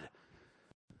God.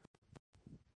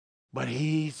 But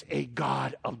He's a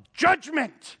God of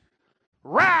judgment,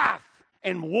 wrath,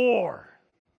 and war.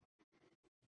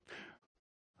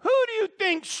 Who do you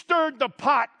think stirred the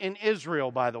pot in Israel,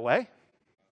 by the way?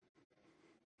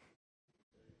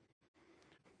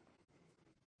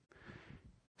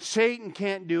 Satan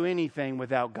can't do anything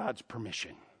without God's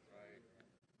permission.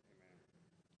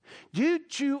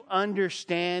 Did you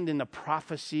understand in the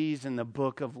prophecies in the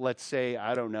book of, let's say,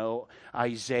 I don't know,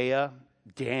 Isaiah,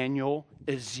 Daniel,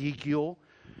 Ezekiel,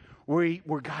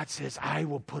 where God says, I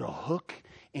will put a hook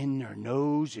in their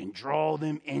nose and draw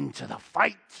them into the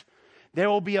fight. There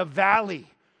will be a valley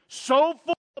so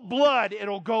full of blood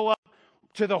it'll go up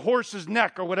to the horse's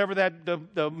neck or whatever that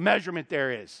the measurement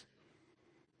there is.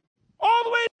 All the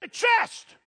way to the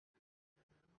chest.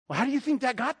 Well, how do you think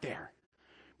that got there?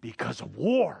 Because of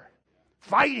war,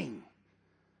 fighting.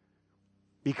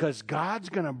 Because God's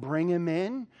going to bring him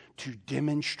in to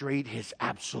demonstrate his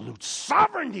absolute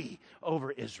sovereignty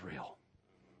over Israel.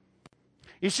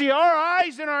 You see, our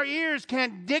eyes and our ears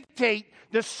can't dictate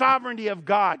the sovereignty of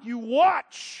God. You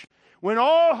watch. When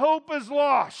all hope is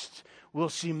lost, we'll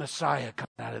see Messiah come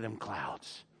out of them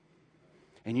clouds.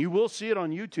 And you will see it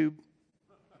on YouTube.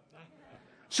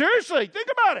 Seriously, think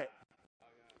about it.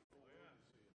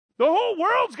 The whole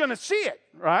world's going to see it,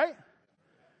 right?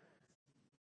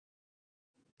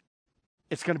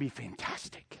 It's going to be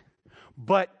fantastic.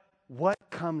 But what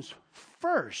comes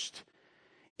first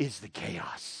is the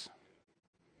chaos.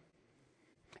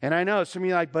 And I know some of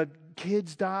you are like, but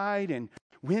kids died and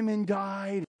women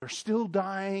died. They're still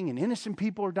dying and innocent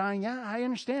people are dying. Yeah, I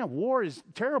understand. War is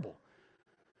terrible.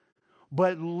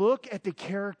 But look at the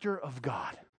character of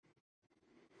God.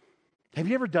 Have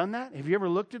you ever done that? Have you ever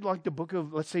looked at like the book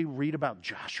of, let's say, read about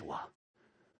Joshua?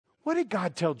 What did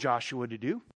God tell Joshua to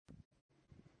do?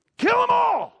 Kill them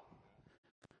all.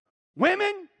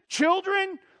 Women,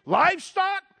 children,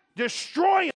 livestock,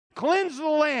 destroy them, cleanse the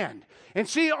land. And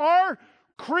see, our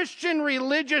Christian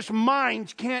religious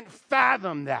minds can't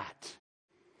fathom that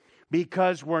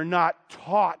because we're not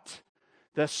taught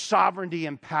the sovereignty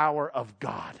and power of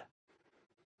God.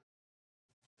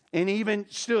 And even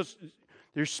still,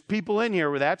 there's people in here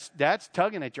where that's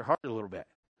tugging at your heart a little bit.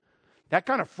 That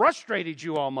kind of frustrated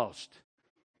you almost.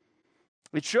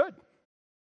 It should.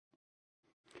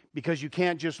 Because you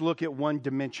can't just look at one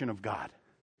dimension of God.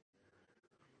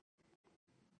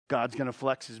 God's going to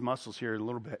flex his muscles here in a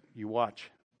little bit. You watch.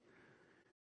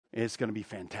 It's going to be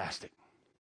fantastic.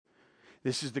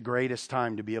 This is the greatest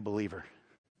time to be a believer.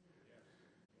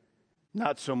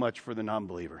 Not so much for the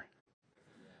non-believer.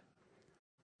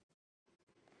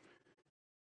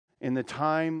 In the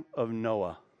time of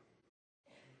Noah,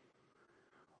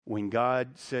 when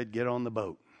God said, get on the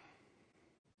boat,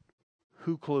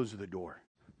 who closed the door?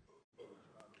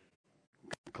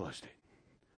 God closed it.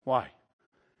 Why?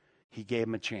 He gave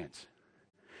him a chance.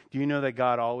 Do you know that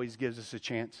God always gives us a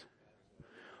chance?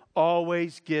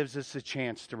 Always gives us a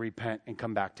chance to repent and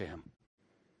come back to him.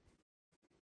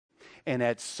 And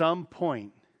at some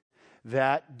point,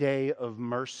 that day of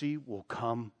mercy will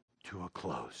come to a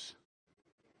close.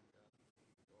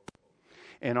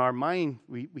 In our mind,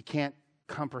 we can't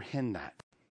comprehend that.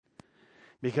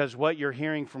 Because what you're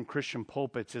hearing from Christian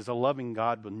pulpits is a loving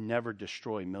God will never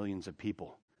destroy millions of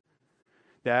people.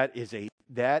 That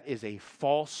is a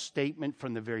false statement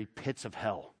from the very pits of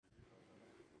hell.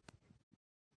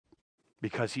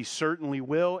 Because he certainly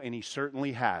will, and he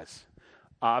certainly has.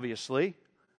 Obviously,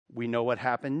 we know what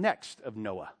happened next of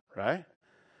Noah, right?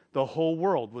 The whole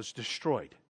world was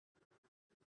destroyed.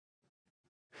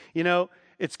 You know,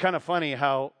 it's kind of funny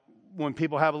how when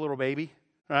people have a little baby,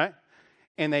 right?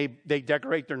 And they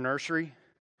decorate their nursery.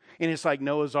 And it's like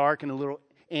Noah's Ark and the little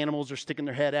animals are sticking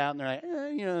their head out and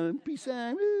they're like, peace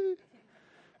out.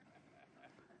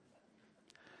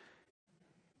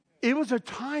 It was a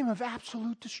time of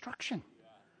absolute destruction.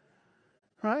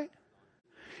 Right?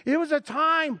 It was a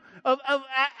time of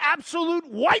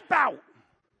absolute wipeout.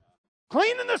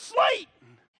 Cleaning the slate.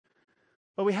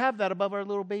 But we have that above our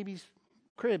little babies'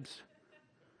 cribs.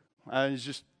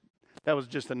 That was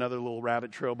just another little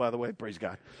rabbit trail, by the way. Praise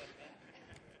God.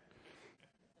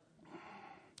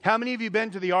 How many of you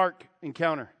been to the Ark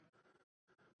encounter?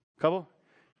 Couple?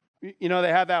 You know, they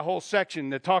have that whole section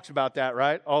that talks about that,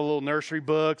 right? All the little nursery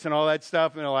books and all that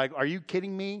stuff. And they're like, are you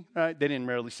kidding me? Right? They didn't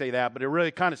really say that, but it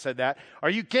really kind of said that. Are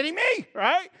you kidding me?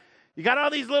 Right? You got all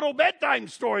these little bedtime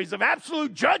stories of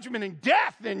absolute judgment and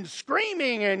death and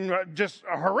screaming and just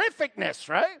horrificness,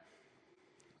 right?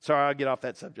 Sorry, I'll get off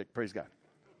that subject. Praise God.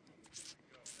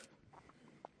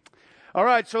 All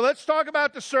right, so let's talk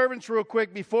about the servants real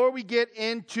quick before we get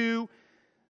into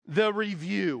the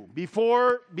review.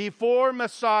 Before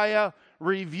Messiah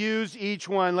reviews each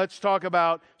one, let's talk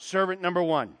about servant number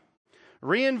one.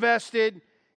 Reinvested,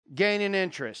 gaining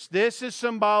interest. This is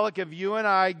symbolic of you and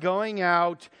I going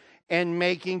out and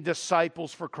making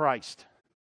disciples for Christ.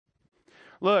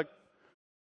 Look,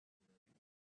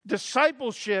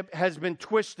 discipleship has been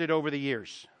twisted over the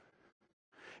years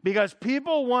because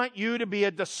people want you to be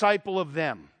a disciple of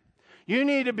them. You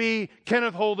need to be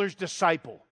Kenneth Holder's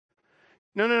disciple.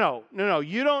 No.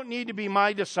 You don't need to be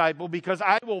my disciple because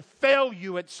I will fail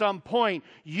you at some point.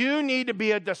 You need to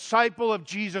be a disciple of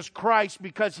Jesus Christ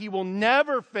because He will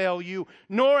never fail you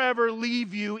nor ever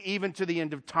leave you even to the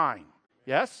end of time.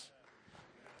 Yes?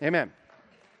 Amen.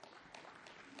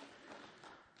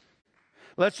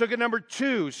 Let's look at number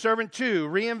two, servant two.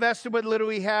 Reinvested what little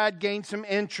he had, gained some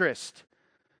interest.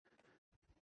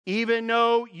 Even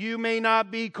though you may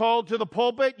not be called to the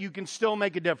pulpit, you can still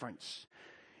make a difference.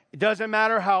 It doesn't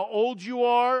matter how old you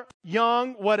are,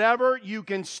 young, whatever, you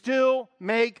can still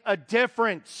make a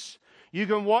difference. You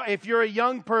can if you're a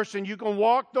young person, you can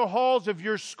walk the halls of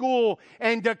your school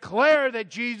and declare that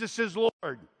Jesus is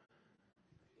Lord.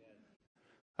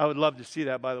 I would love to see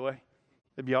that, by the way.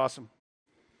 It'd be awesome.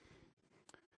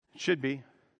 It should be.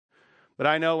 But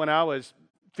I know when I was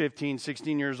 15,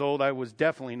 16 years old, I was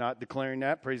definitely not declaring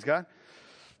that. Praise God.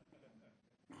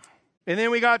 And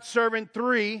then we got servant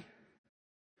three.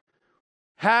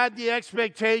 Had the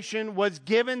expectation, was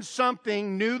given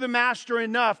something, knew the master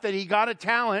enough that he got a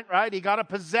talent, right? He got a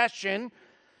possession,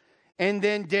 and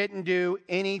then didn't do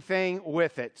anything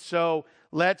with it. So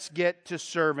let's get to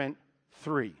servant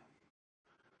three.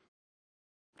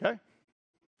 Okay?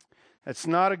 That's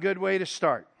not a good way to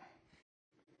start.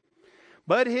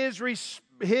 But his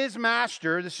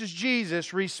master, this is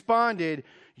Jesus, responded,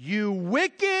 "You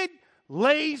wicked,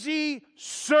 lazy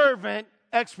servant,"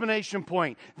 exclamation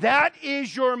point. That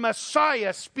is your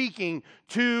Messiah speaking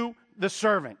to the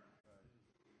servant.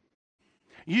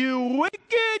 You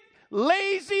wicked,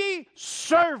 lazy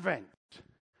servant.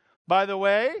 By the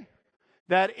way,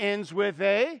 that ends with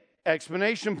a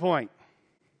exclamation point.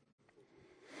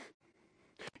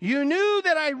 You knew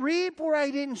that I reap where I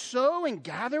didn't sow and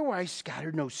gather where I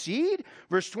scattered no seed.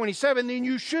 Verse 27, then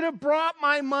you should have brought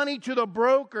my money to the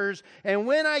brokers, and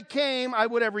when I came, I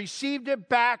would have received it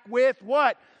back with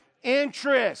what?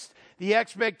 Interest. The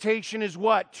expectation is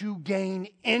what? To gain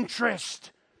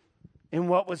interest in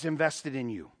what was invested in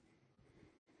you.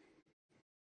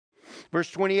 Verse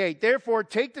 28, therefore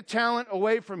take the talent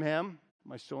away from him.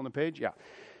 Am I still on the page? Yeah.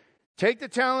 Take the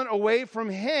talent away from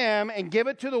him and give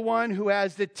it to the one who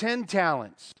has the 10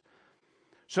 talents.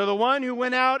 So the one who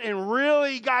went out and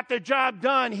really got the job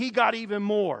done, he got even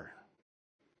more.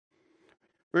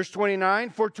 Verse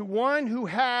 29, for to one who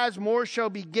has more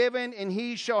shall be given, and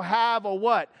he shall have a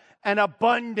what? An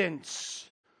abundance.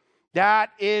 That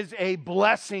is a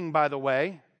blessing, by the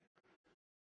way.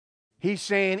 He's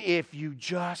saying if you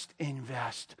just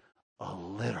invest a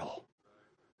little,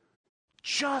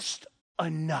 just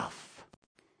enough.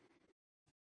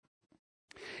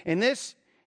 And this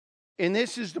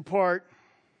is the part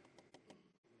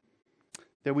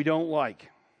that we don't like.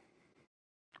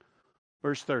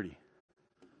 Verse 30.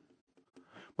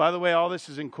 By the way, all this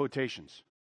is in quotations.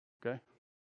 Okay?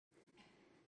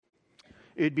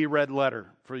 It'd be red letter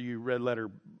for you, red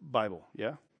letter Bible.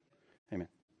 Yeah? Amen.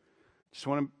 Just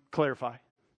want to clarify.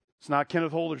 It's not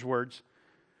Kenneth Holder's words.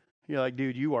 You're like,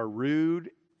 dude, you are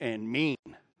rude and mean.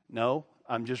 No,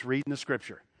 I'm just reading the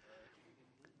scripture.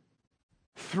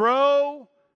 Throw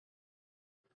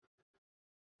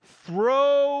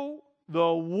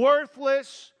the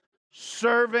worthless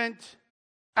servant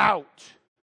out.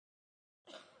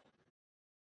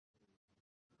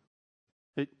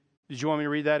 Did you want me to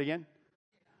read that again?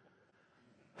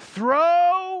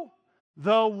 Throw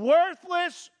the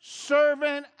worthless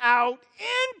servant out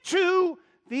into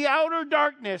the outer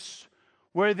darkness,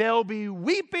 where there'll be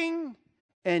weeping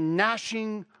and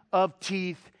gnashing of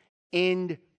teeth.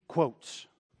 End quotes.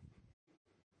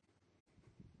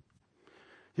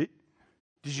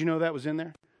 Did you know that was in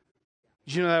there?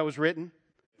 Did you know that was written?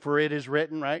 For it is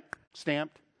written, right?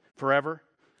 Stamped forever.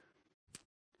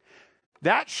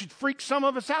 That should freak some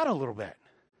of us out a little bit.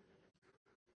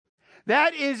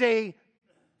 That is a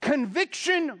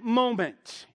conviction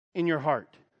moment in your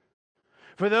heart.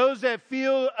 For those that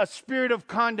feel a spirit of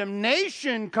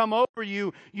condemnation come over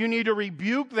you, you need to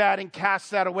rebuke that and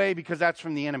cast that away, because that's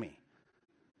from the enemy.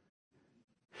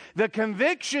 The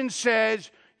conviction says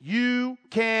you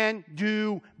can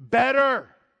do better.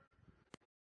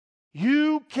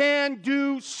 You can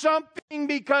do something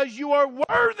because you are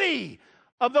worthy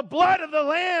of the blood of the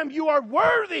Lamb. You are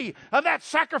worthy of that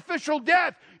sacrificial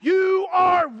death. You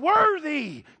are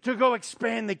worthy to go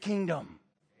expand the kingdom.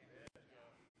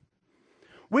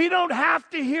 We don't have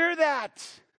to hear that.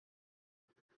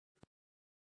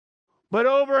 But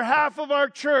over half of our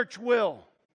church will.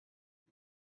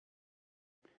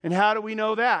 And how do we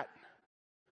know that?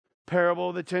 Parable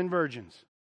of the 10 virgins.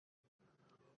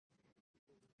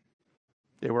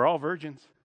 They were all virgins.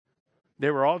 They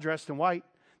were all dressed in white.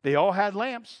 They all had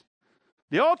lamps.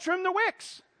 They all trimmed their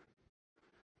wicks.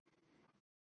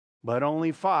 But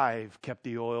only 5 kept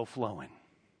the oil flowing.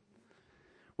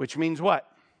 Which means what?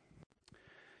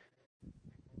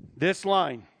 This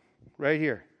line right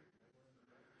here.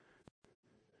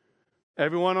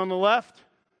 Everyone on the left?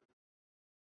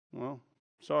 Well,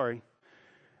 sorry.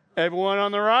 Everyone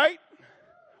on the right?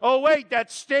 Oh, wait,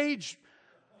 that's stage.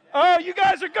 Oh, you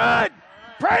guys are good.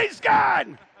 Praise God.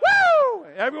 Woo!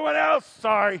 Everyone else,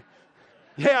 sorry.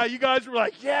 Yeah, you guys were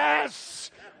like, yes,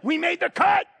 we made the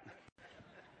cut.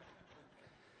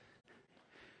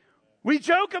 We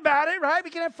joke about it, right? We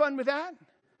can have fun with that.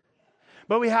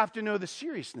 But we have to know the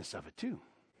seriousness of it too.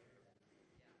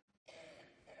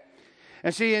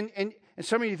 And see, and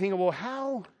some of you think, well,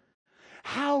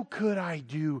 how could I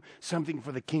do something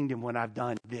for the kingdom when I've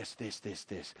done this?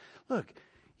 Look,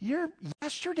 your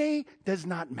yesterday does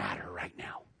not matter right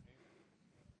now.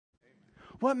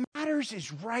 What matters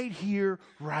is right here,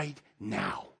 right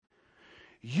now.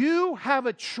 You have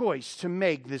a choice to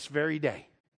make this very day.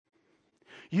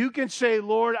 You can say,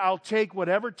 Lord, I'll take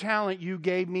whatever talent you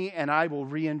gave me and I will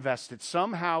reinvest it.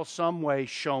 Somehow, some way,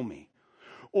 show me.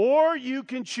 Or you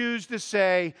can choose to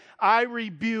say, I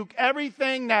rebuke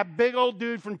everything that big old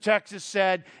dude from Texas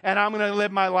said, and I'm going to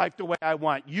live my life the way I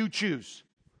want. You choose.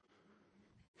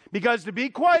 Because to be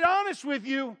quite honest with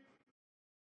you,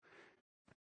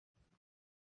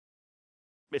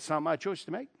 it's not my choice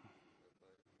to make.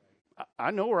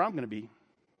 I know where I'm going to be.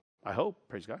 I hope.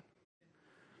 Praise God.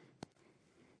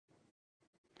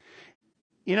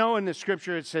 You know, in the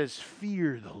scripture it says,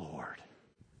 fear the Lord.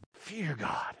 Fear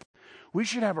God. We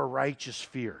should have a righteous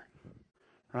fear,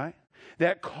 right?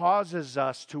 That causes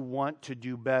us to want to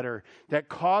do better. That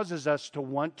causes us to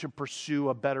want to pursue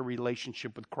a better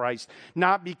relationship with Christ.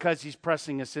 Not because He's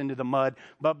pressing us into the mud,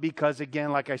 but because,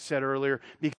 again, like I said earlier,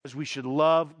 because we should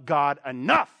love God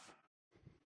enough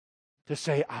to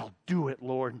say, I'll do it,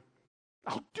 Lord.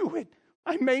 I'll do it.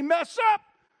 I may mess up.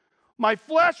 My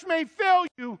flesh may fail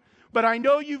you, but I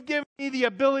know you've given me the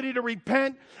ability to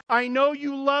repent. I know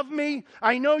you love me.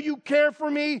 I know you care for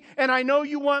me. And I know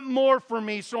you want more for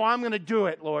me. So I'm going to do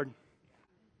it, Lord.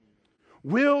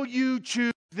 Will you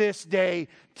choose this day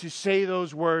to say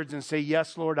those words and say,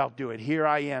 yes, Lord, I'll do it. Here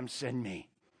I am. Send me.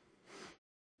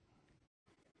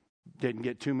 Didn't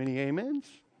get too many amens.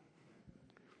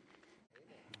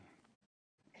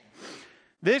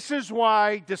 This is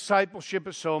why discipleship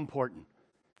is so important.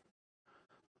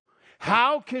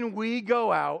 How can we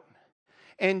go out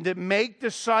and to make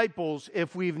disciples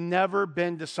if we've never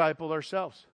been discipled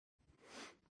ourselves?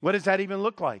 What does that even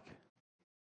look like?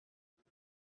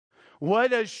 What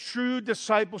does true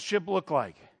discipleship look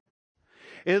like?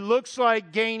 It looks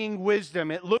like gaining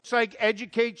wisdom. It looks like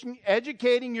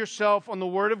educating yourself on the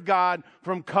Word of God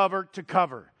from cover to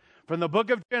cover. From the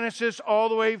book of Genesis all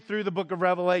the way through the book of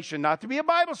Revelation. Not to be a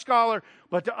Bible scholar,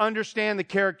 but to understand the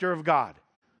character of God.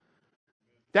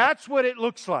 That's what it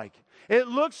looks like. It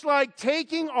looks like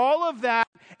taking all of that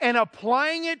and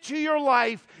applying it to your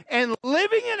life and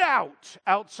living it out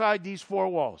outside these 4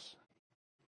 walls.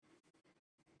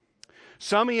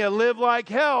 Some of you live like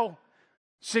hell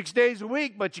 6 days a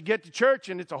week, but you get to church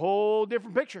and it's a whole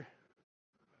different picture.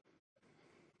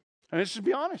 And let's just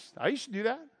be honest. I used to do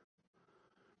that.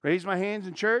 Raise my hands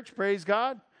in church, praise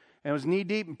God, and was knee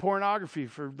deep in pornography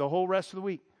for the whole rest of the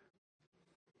week.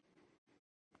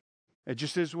 It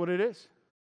just is what it is.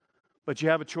 But you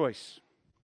have a choice.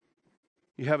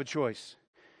 You have a choice.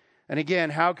 And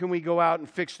again, how can we go out and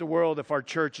fix the world if our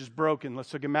church is broken?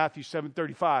 Let's look at Matthew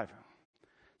 7:35.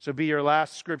 So be your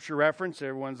last scripture reference.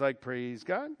 Everyone's like, praise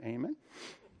God. Amen.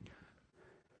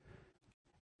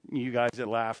 You guys that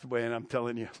laughed when I'm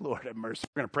telling you, Lord have mercy.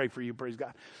 We're going to pray for you. Praise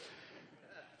God.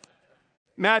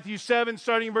 Matthew 7,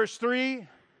 starting in verse 3.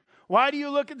 Why do you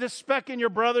look at the speck in your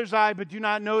brother's eye but do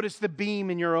not notice the beam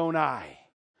in your own eye?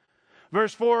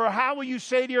 Verse 4, how will you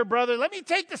say to your brother, let me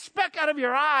take the speck out of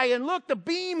your eye, and look, the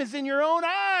beam is in your own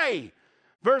eye?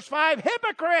 Verse 5,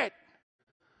 hypocrite!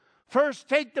 First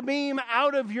take the beam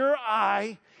out of your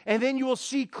eye, and then you will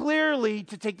see clearly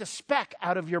to take the speck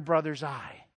out of your brother's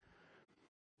eye.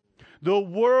 The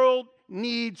world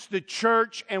needs the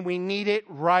church, and we need it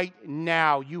right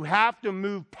now. You have to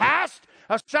move past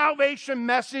a salvation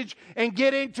message and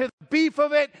get into the beef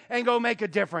of it and go make a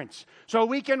difference. So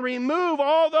we can remove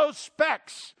all those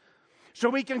specks. So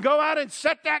we can go out and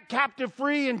set that captive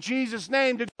free in Jesus'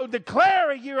 name, to go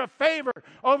declare a year of favor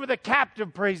over the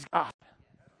captive, praise God.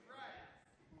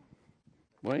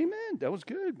 Well, amen. That was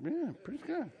good. Yeah, pretty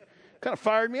good. Kind of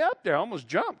fired me up there. I almost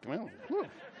jumped. Well,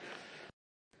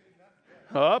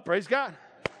 oh, praise God.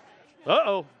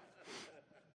 Uh-oh.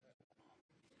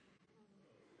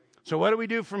 So what do we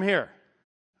do from here?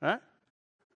 Huh?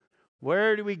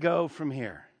 Where do we go from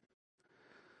here?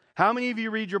 How many of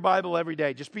you read your Bible every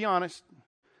day? Just be honest.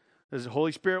 The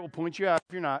Holy Spirit will point you out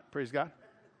if you're not. Praise God.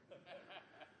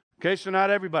 Okay, so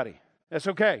not everybody. That's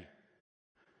okay.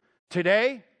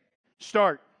 Today,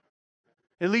 start.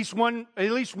 At least one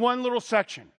little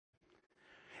section.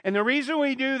 And the reason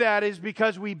we do that is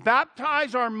because we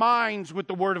baptize our minds with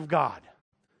the Word of God.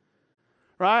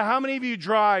 Right? How many of you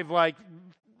drive like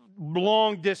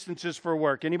long distances for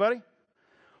work? Anybody?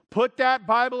 Put that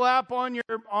Bible app on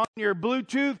your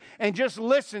Bluetooth and just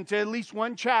listen to at least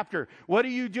one chapter. What are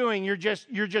you doing? You're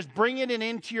just bringing it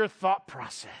into your thought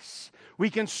process. We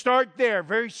can start there,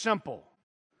 very simple.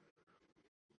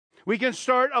 We can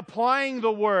start applying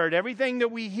the Word. Everything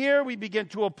that we hear, we begin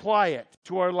to apply it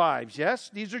to our lives.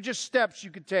 Yes? These are just steps you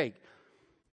could take.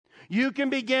 You can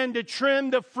begin to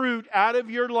trim the fruit out of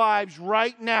your lives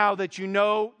right now that you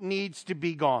know needs to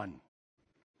be gone.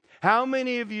 How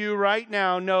many of you right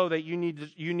now know that you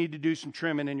need to do some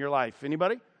trimming in your life?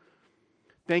 Anybody?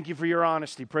 Thank you for your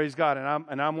honesty. Praise God.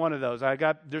 And I'm one of those.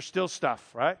 There's still stuff,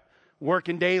 right?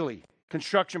 Working daily.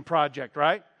 Construction project,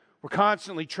 right? We're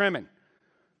constantly trimming.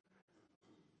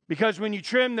 Because when you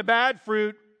trim the bad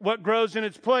fruit, what grows in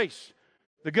its place?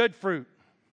 The good fruit.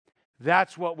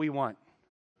 That's what we want.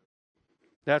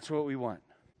 That's what we want.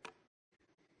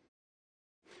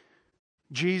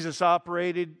 Jesus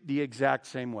operated the exact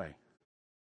same way.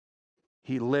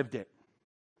 He lived it.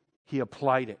 He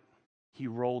applied it. He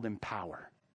rolled in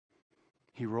power.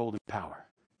 He rolled in power.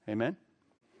 Amen?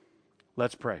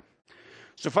 Let's pray.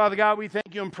 So, Father God, we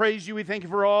thank you and praise you. We thank you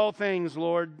for all things,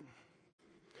 Lord.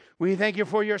 We thank you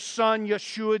for your Son,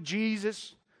 Yeshua,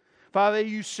 Jesus. Father,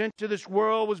 you sent to this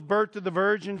world, was birthed of the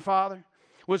Virgin, Father,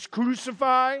 was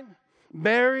crucified,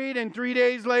 buried, and 3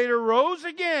 days later rose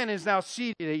again, is now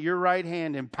seated at your right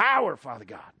hand in power, Father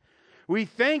God. We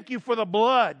thank you for the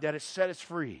blood that has set us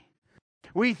free.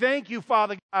 We thank you,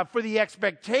 Father God, for the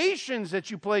expectations that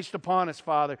you placed upon us,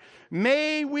 Father.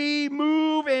 May we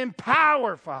move in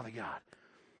power, Father God.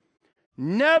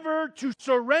 Never to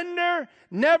surrender,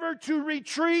 never to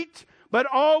retreat, but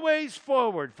always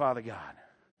forward, Father God.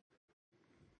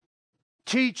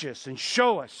 Teach us and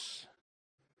show us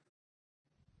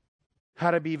how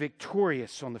to be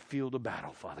victorious on the field of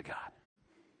battle, Father God.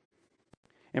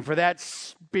 And for that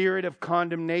spirit of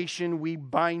condemnation, we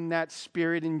bind that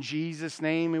spirit in Jesus'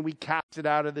 name and we cast it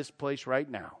out of this place right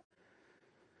now.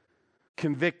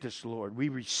 Convict us, Lord. We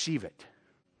receive it.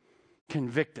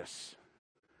 Convict us.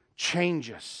 Change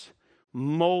us.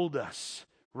 Mold us.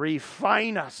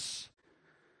 Refine us.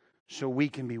 So we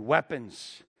can be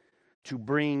weapons to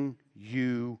bring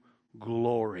you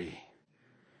glory.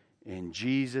 In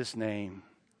Jesus' name,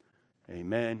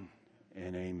 amen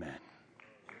and amen.